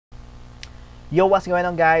Yo, what's going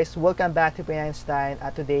on guys? Welcome back to Pinoyeinstein.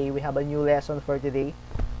 At today, we have a new lesson for today.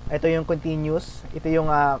 Ito yung continuous. Ito yung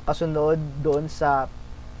kasunod doon sa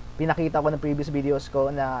pinakita ko ng previous videos ko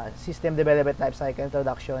na System Development Lifecycle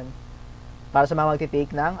Introduction para sa mga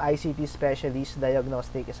magtitake ng ICT Specialist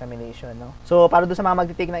Diagnostic Examination. No? So, para doon sa mga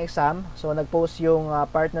magtitake ng exam, so nag-post yung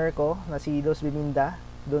partner ko na si Dos Biminda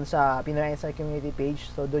doon sa Pinoyeinstein community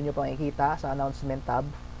page. So, doon nyo pang ikita sa announcement tab.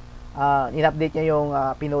 In-update niya yung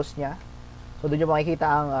pinost niya. So, doon nyo makikita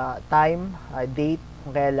ang time, date,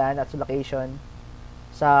 kung kailan, at sa location.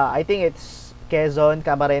 Sa, I think it's Quezon,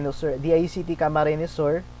 Camarines Sur, DICT Camarines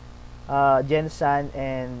Sur, Gensan,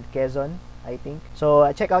 and Quezon, I think. So,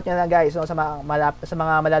 check out nyo na guys, no, sa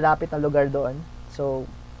mga malalapit na lugar doon. So,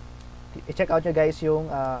 check out nyo guys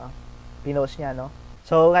yung pinost niya, no.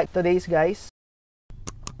 So, like today's guys,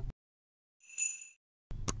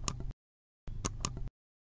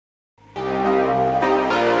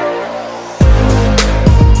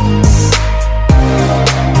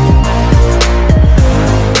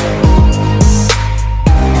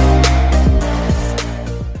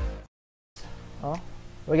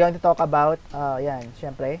 we're going to talk about,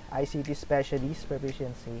 syempre, ICT Specialist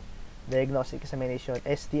Proficiency Diagnostic Examination,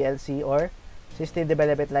 SDLC or System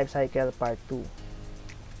Development Lifecycle Part 2.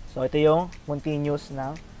 So, ito yung continuous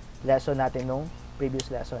ng lesson natin nung previous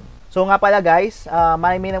lesson. So, nga pala guys,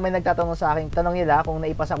 marami naman nagtatanong sa akin, tanong nila kung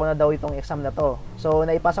naipasa ko na daw itong exam na to. So,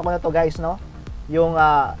 naipasa ko na to guys, no? Yung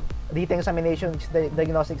written examination,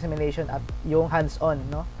 diagnostic examination at yung hands-on,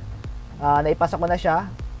 no? Naipasa ko na siya.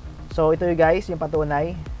 So, ito yung guys, yung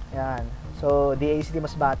patunay. Yan. So, DICT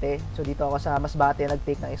Masbate. So, dito ako sa Masbate,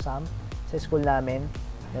 nag-take ng exam sa school namin.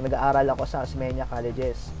 Nag-aaral ako sa Osmeña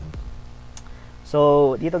Colleges.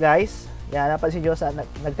 So, dito guys, yan, napansin nyo,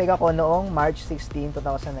 nag-take ako noong March 16,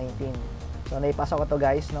 2019. So, naipasa ko to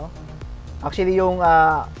guys, no? Actually, yung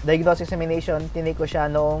diagnostic examination, tinake ko siya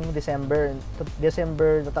noong December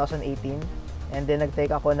 2018. And then,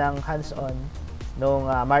 nag-take ako ng hands-on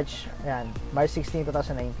noong March 16,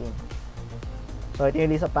 2019. So, ito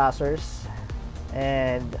yung list of passers.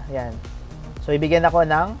 And, yan. So, ibigyan ako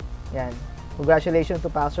ng, yan, congratulations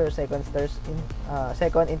to passers second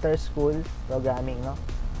inter-school programming, no?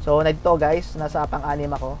 So, nandito guys, nasa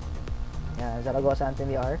pang-anim ako. Yan, Zaragoza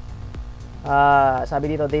Anthony R.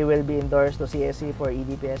 Sabi dito, they will be endorsed to CSE for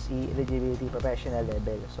EDPSE Eligibility Professional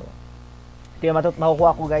Level. So, ito yung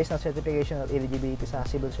makukuha ko guys ng Certification of Eligibility sa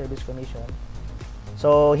Civil Service Commission.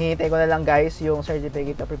 So, hinihintay ko na lang guys yung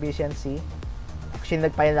Certificate of Proficiency. Actually,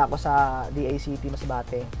 nag-file na ako sa DICT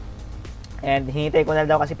Masbate. And hinihintay ko na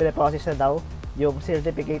daw kasi pinaprocess na daw yung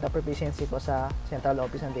Certificate of Proficiency ko sa Central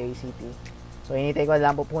Office ng DICT. So, hinihintay ko na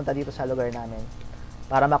lang pupunta dito sa lugar namin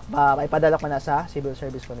para maipadala ko na sa Civil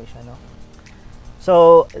Service Commission, no?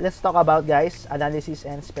 So, let's talk about guys, analysis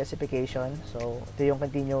and specification. So, ito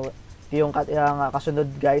yung kasunod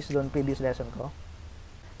guys doon previous lesson ko.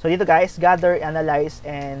 So, dito guys, gather, analyze,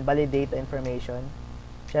 and validate the information.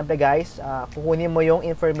 Siyempre guys, kukunin mo yung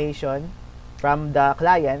information from the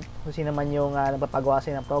client, kung sino man yung nagpapagawa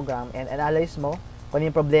sa'yo ng program, and analyze mo kung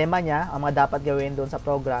yung problema niya, ang mga dapat gawin doon sa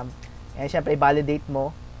program. And siyempre, validate mo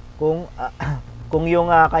kung, kung yung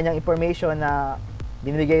kanyang information na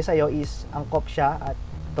binibigay sa'yo is angkop siya at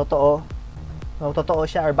totoo. Kung totoo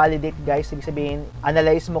siya or validate guys, ibig sabihin,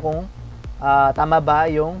 analyze mo kung tama ba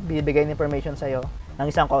yung binibigay ng information sa'yo ng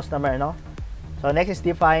isang customer, no? So, next is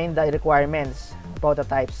define the requirements,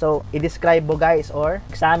 prototypes. So, i-describe mo guys or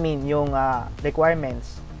examine yung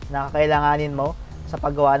requirements na kakailanganin mo sa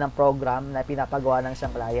paggawa ng program na pinapagawa ng isang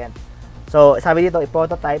client. So, sabi dito,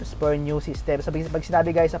 prototypes for new system. So, pag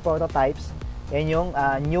sinabi guys sa prototypes, yan yung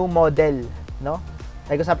new model, no?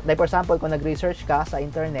 Like for example, kung nag-research ka sa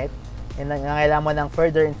internet and nangangailangan mo ng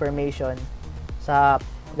further information sa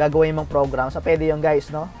gagawin mong program, so pwede yung guys,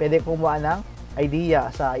 no? Pwede kumuha ng idea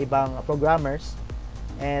sa ibang programmers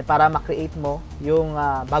and para ma-create mo yung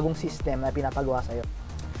bagong system na pinapagawa sa'yo.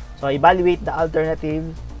 So, evaluate the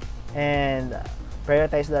alternative and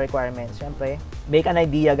prioritize the requirements. Siyempre, make an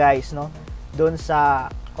idea guys, no? Doon sa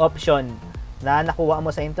option na nakuha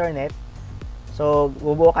mo sa internet. So,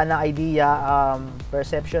 bubuo ka ng idea,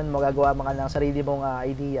 perception mo, gagawa mo ka ng sarili mong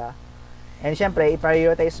idea. And siyempre,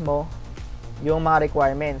 i-prioritize mo yung mga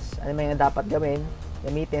requirements. Ano may dapat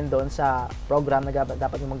gamitin doon sa program na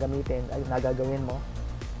dapat mong gamitin, ay nagagawin mo.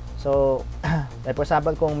 So, like for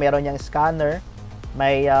example, kung meron niyang scanner,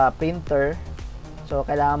 may printer, so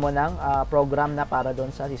kailangan mo ng program na para doon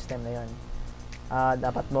sa system na yun.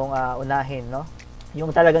 Dapat mong unahin, no? Yung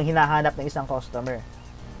talagang hinahanap ng isang customer.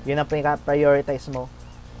 Yun ang prioritize mo.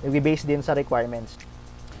 I-base din sa requirements.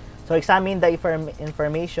 So, examine the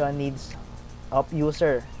information needs of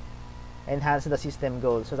user. enhance the system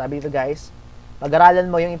goals. So sabi dito guys, pag-aralan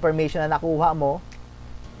mo yung information na nakuha mo,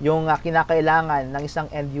 yung kinakailangan ng isang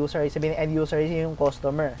end user. Sabihin ng end user yung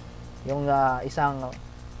customer, yung isang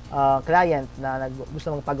client na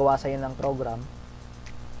gusto magpagawa sa iyo ng program.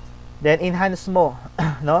 Then enhance mo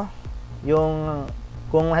no, yung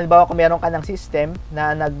kung halimbawa kung meron ka ng system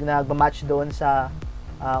na nagma-match doon sa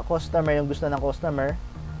customer, yung gusto ng customer.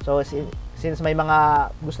 So since may mga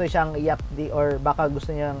gusto siyang i-update or baka gusto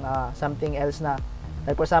niyang something else na,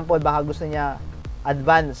 like for example, baka gusto niya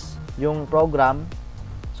advance yung program.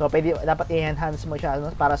 So dapat i-enhance mo siya, no,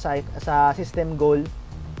 para sa system goal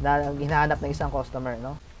na hinahanap ng isang customer,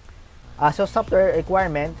 no. So software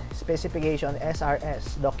requirement specification,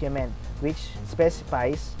 SRS document, which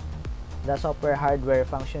specifies the software hardware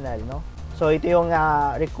functional, no. So ito yung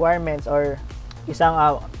requirements or isang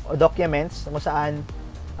documents kung saan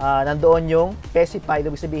nandoon yung specified,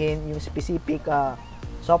 ibig sabihin yung specific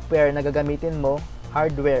software na gagamitin mo,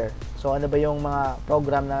 hardware. So ano ba yung mga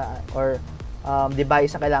program na or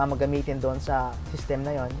device na kailangan magamitin doon sa system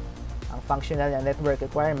na yon. Ang functional na network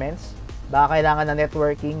requirements, baka kailangan ng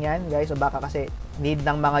networking yan guys, o baka kasi need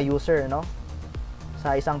ng mga user, no,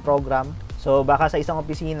 sa isang program. So baka sa isang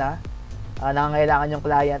opisina nangangailangan yung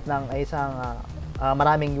client ng isang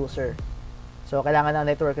maraming user. So kailangan ng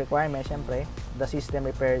network requirement, syempre the system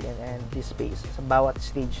repaired and this space sa bawat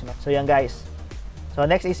stage, no. So yan guys. So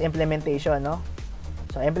next is implementation, no.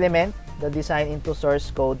 So implement the design into source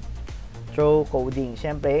code through coding.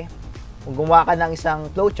 Syempre kung gumawa ka ng isang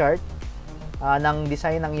flowchart ng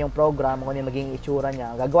design ng iyong program, kung ano yung magiging itsura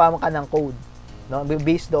niya, gagawa mo ka ng code, no,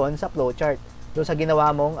 based doon sa flowchart, doon sa ginawa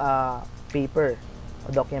mong paper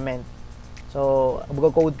o document. So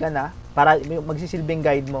mag-code ka na para magsisilbing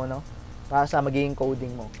guide mo, no, para sa magiging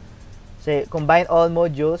coding mo. Kasi combine all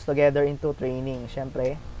modules together into training.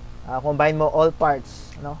 Syempre, combine mo all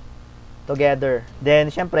parts, no, together.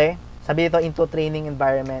 Then syempre, sabi dito into training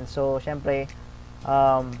environment. So syempre,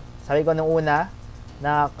 sabi ko nung una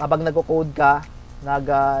na kapag nagko-code ka,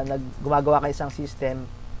 gumagawa ka isang system,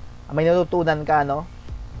 may natutunan ka, no.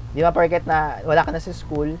 Di ba porket na wala ka na sa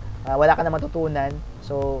school, wala ka na matutunan.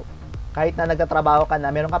 So kahit na nagtatrabaho ka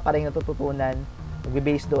na, meron ka pa rin natututunan,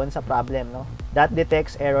 nagbe-base doon sa problem, no. That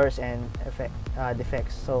detects errors and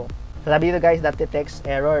defects. So sabi dito guys, that detects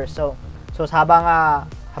errors. So habang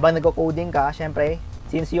nagko-coding ka, syempre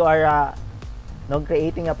since you are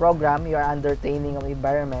creating a program, you are under training of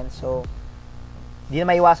environment. So di na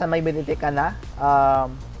maiwasan may detect ka na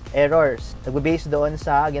errors. Nagbe-base doon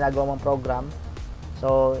sa ginagawa mong program.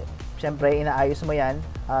 So syempre inaayos mo yan,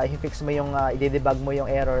 i-fix mo yung i-debug mo yung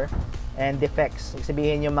error and defects.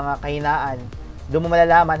 Sabihin yung mga kahinaan. Doon mo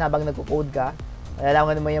malalaman habang nagko-code ka,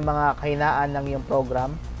 malalaman mo yung mga kahinaan ng yung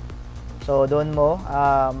program. So doon mo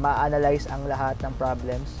ma-analyze ang lahat ng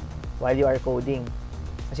problems while you are coding.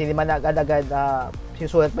 Kasi hindi man agad-agad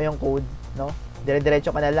sinusulat mo yung code, no. Dire-diretso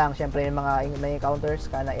ka na lang. Syempre may encounters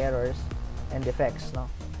ka na errors and defects, no.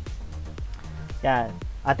 Yan.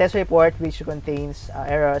 A test report which contains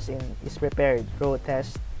errors is prepared through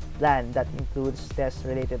test plan that includes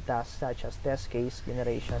test-related tasks such as test case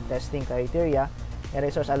generation, testing criteria, and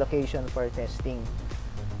resource allocation for testing.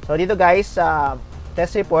 So dito guys,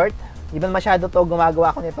 test report, di ba masyado to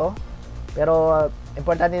gumagawa ko nito, pero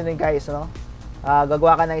importante din guys, no.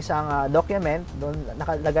 Gagawa ka ng isang document, doon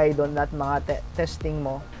nakalagay doon lahat mga testing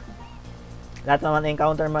mo, lahat naman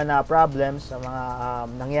encounter mo na problems sa mga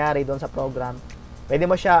nangyari doon sa program. Pwede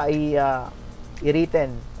mo siya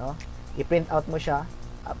i-written, no? I-print out mo siya.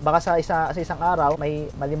 Baka sa isang araw may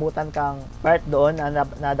malimutan kang part doon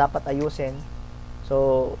na dapat ayusin.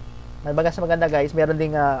 So maganda guys, meron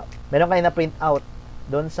kayo na print out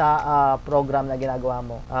doon sa program na ginagawa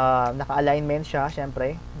mo. Naka-alignment siya,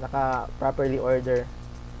 syempre, naka-properly order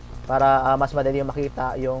para mas madali yung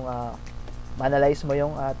makita yung ma-analyze mo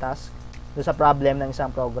yung task doon sa problem ng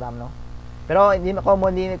isang program, no. Pero hindi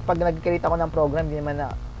commonly pag nag-create ako ng program, hindi naman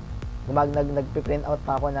na nagpi-print out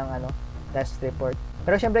pa ako ng test report.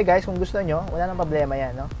 Pero syempre guys, kung gusto nyo, wala nang problema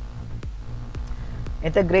yan, no.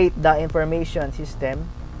 Integrate the information system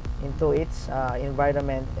into its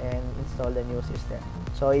environment and install the new system.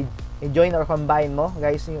 So i-join or combine mo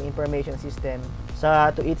guys yung information system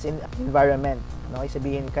to its environment, no.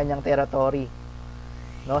 Isabihin kanyang territory,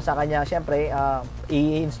 no. Sa kanya syempre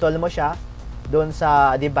i-install mo siya doon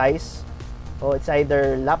sa device, o it's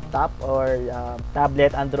either laptop or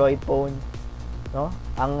tablet, Android phone, no.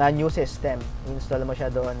 Ang new system, i-install mo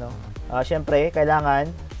siya doon, no. Syempre kailangan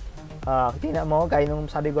tingnan mo, gaya nung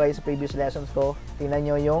sabi ko ay sa previous lessons ko, tingnan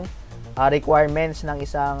nyo yung requirements ng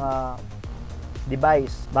isang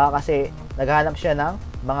device. Baka kasi naghahanap siya ng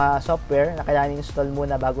mga software na kailangan install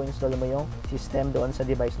muna bago install mo yung system doon sa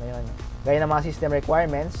device na yon. Gaya ng mga system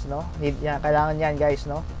requirements, no? Kailangan yan guys,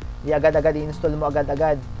 no? Di agad-agad i-install mo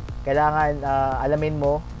agad-agad. Kailangan alamin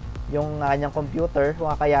mo yung kanyang computer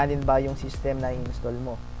kung kakayanin ba yung system na i-install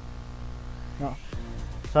mo. No?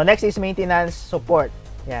 So next is maintenance support.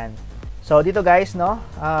 Yan. So dito guys, no,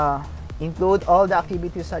 include all the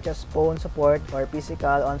activities such as phone support or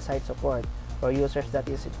physical on-site support for users that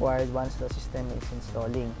is required once the system is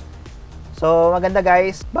installing. So maganda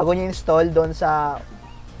guys, bago niyo install doon sa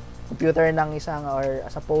computer ng isang or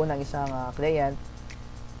sa phone ng isang client,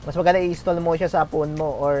 mas maganda i-install mo siya sa phone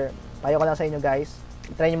mo, or payo ko lang sa inyo guys,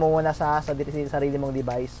 i-try niyo muna sa sarili mong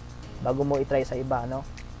device bago mo i-try sa iba, no?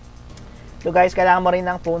 So guys, kailangan mo rin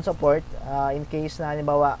ng phone support in case na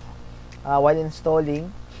halimbawa while installing,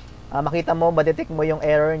 makita mo, ma-detect mo yung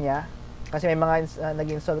error niya. Kasi may mga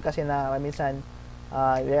nag-install kasi na minsan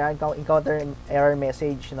encounter error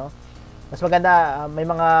message, no? Mas maganda may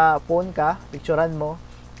mga phone ka, picturean mo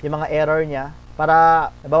yung mga error niya para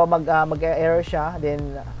halimbawa mag-error siya, then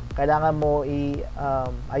kailangan mo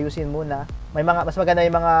ayusin muna. May mga mas maganda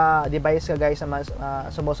yung mga device ka guys na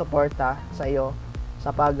sumusuporta sa iyo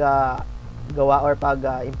sa paggawa or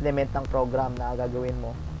pag-implement ng program na gagawin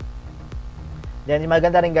mo. Then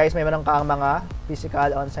maganda rin guys, may meron kang mga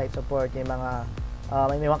physical on-site support, yung mga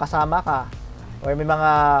may mga kasama ka or may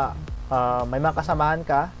mga kasamahan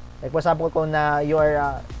ka. Like for example, kung you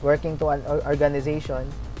are working to an organization,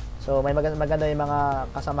 so may maganda yung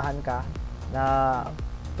mga kasamahan ka na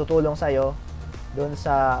tutulong sa iyo doon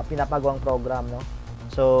sa pinapagawang program, no?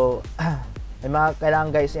 So may mga kailangan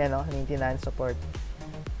guys yan, no, maintenance support.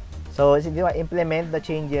 So implement the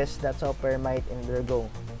changes that software might undergo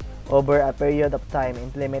over a period of time.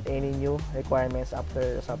 Implement any new requirements after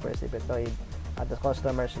the software is deployed at the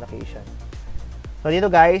customer's location. So dito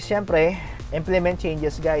guys, syempre, implement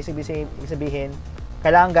changes guys. Ibig sabihin,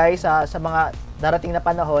 kailangan guys sa mga darating na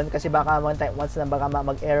panahon, kasi baka once na baka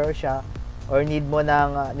mag-error siya or need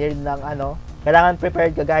ng kailangan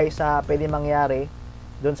prepared ka guys sa pwede mangyari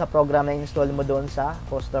doon sa program na install mo doon sa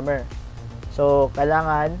customer. So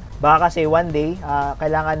kailangan, baka kasi one day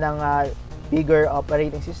kailangan ng bigger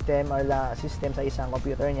operating system or system sa isang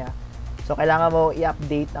computer niya. So kailangan mo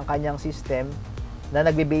i-update ang kanyang system na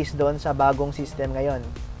nagbe-base doon sa bagong system ngayon,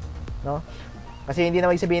 no? Kasi hindi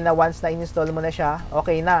naman sabihin na once na install mo na siya,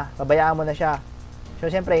 okay na, pabayaan mo na siya. So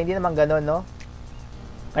syempre hindi naman ganoon, no?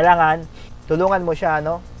 Kailangan tulungan mo siya,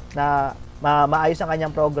 no, na maayos ang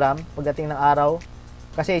kanyang program pagdating ng araw.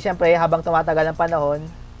 Kasi syempre habang tumatagal ang panahon,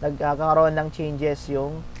 nagkakaroon ng changes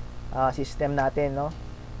yung system natin, no?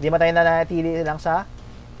 Hindi mo tayo nanatili lang sa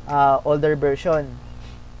older version.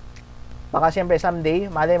 Baka siyempre someday,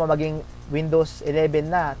 malay mo maging Windows 11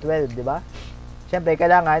 na, 12, di ba? Siyempre,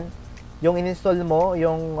 kailangan yung in-install mo,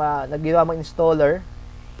 yung naggawa mo installer,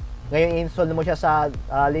 ngayon i-install mo siya sa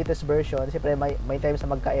latest version, siyempre may times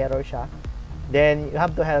na magka-error siya. Then, you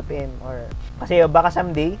have to help him. Or kasi baka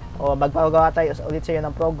someday, magpagawa tayo ulit sa'yo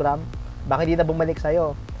ng program, baka hindi na bumalik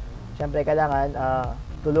sa'yo. Siyempre, kailangan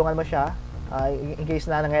tulungan mo siya in case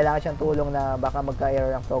na nangailangan siyang tulong na baka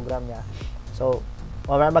magka-error ang program niya. So,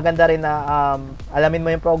 maganda rin na alamin mo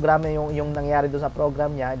yung program, yung nangyari doon sa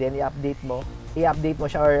program niya, then i-update mo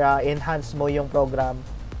siya or enhance mo yung program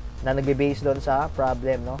na nagbe-base doon sa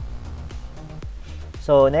problem, no?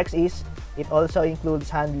 So, next is, it also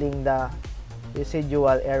includes handling the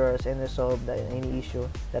residual errors and resolve any issue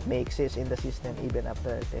that may exist in the system even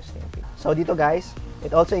after testing. So, dito guys,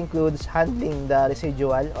 it also includes handling the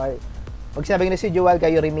residual, or pag sinabing residual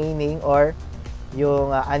kayo, remaining or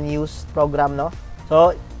yung unused program, no?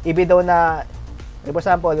 So, ibig daw na, for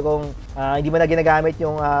example, kung hindi mo na ginagamit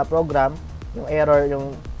yung program, yung error,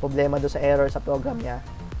 yung problema doon sa error sa program niya,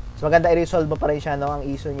 so maganda i-resolve mo pa rin siya, no, ang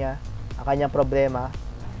issue niya, ang kanyang problema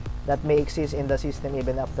that may exist in the system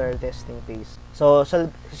even after testing phase. So,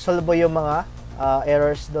 solve mo yung mga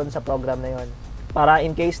errors doon sa program na yon, para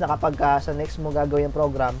in case na kapag sa next mo gagawin yung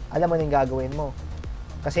program, alam mo na yung gagawin mo.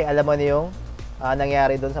 Kasi alam mo na yung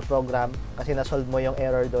nangyari doon sa program, kasi na-solve mo yung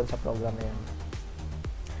error doon sa program na yun.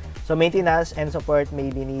 So, maintenance and support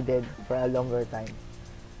may be needed for a longer time,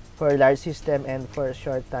 for large system and for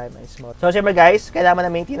short time and small. So, siyempre guys, kailangan mo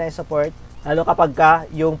na maintenance support, lalo kapag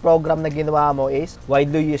yung program na ginawa mo is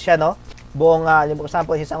widely used siya, no? Buong, for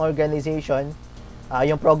example, isang organization,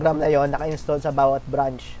 yung program na yon naka-install sa bawat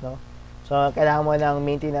branch, no? So, kailangan mo ng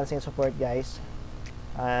maintenance and support guys,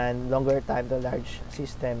 and longer time to large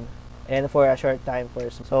system and for a short time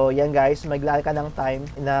first. So yan guys, maglaan ka ng time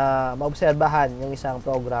na maobserbahan yung isang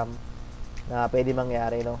program na pwede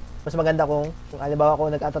mangyari, no? Mas maganda kung halimbawa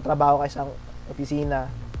kung nagtatrabaho ka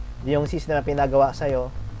opisina, yung system na pinagawa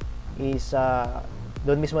sa'yo is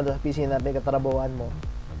doon mismo sa opisina na pinagtatrabuhan mo.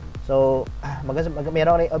 So,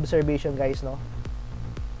 meron rin observation guys, no?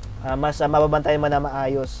 Mas mababantayan mo na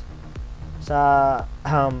maayos sa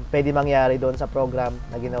pwede mangyari doon sa program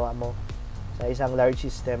na ginawa mo sa isang large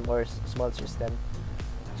system or small system.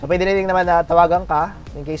 So, pwede rin naman na tawagan ka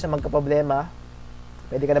in case na magka-problema.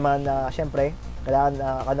 Pwede ka naman syempre, kailangan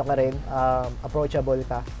approachable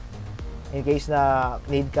ka in case na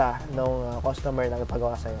need ka ng customer na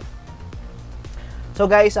ipagawa sa'yo. So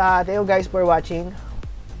guys, thank you guys for watching.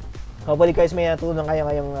 Hopefully guys may natulong kayo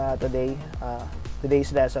ngayong today's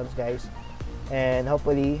lessons guys. And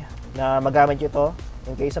hopefully na magamit nyo ito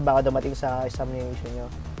in case na baka dumating sa examination nyo.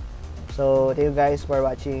 So thank you guys for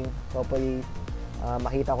watching. Hopefully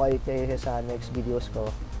makita ko ulit kayo sa next videos ko.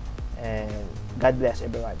 And God bless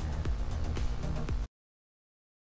everyone.